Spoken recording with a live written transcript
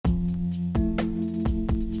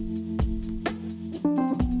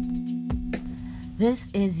This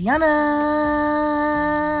is Yana,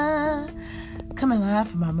 coming live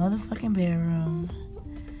from my motherfucking bedroom.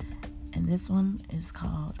 And this one is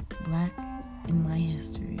called Black in My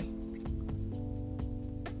History.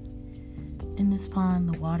 In this pond,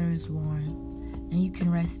 the water is warm, and you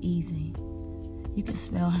can rest easy. You can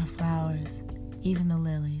smell her flowers, even the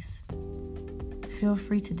lilies. Feel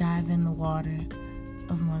free to dive in the water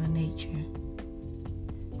of Mother Nature,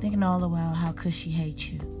 thinking all the while how could she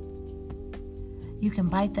hate you. You can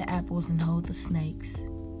bite the apples and hold the snakes.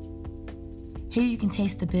 Here you can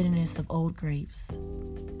taste the bitterness of old grapes.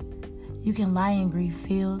 You can lie in green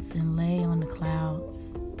fields and lay on the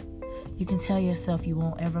clouds. You can tell yourself you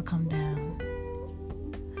won't ever come down.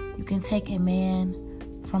 You can take a man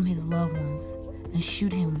from his loved ones and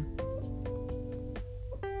shoot him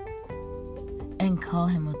and call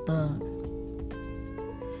him a thug.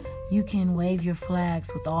 You can wave your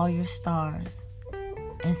flags with all your stars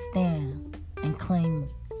and stand and claim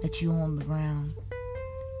that you own the ground.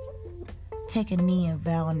 Take a knee and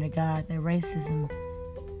vow under God that racism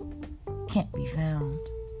can't be found.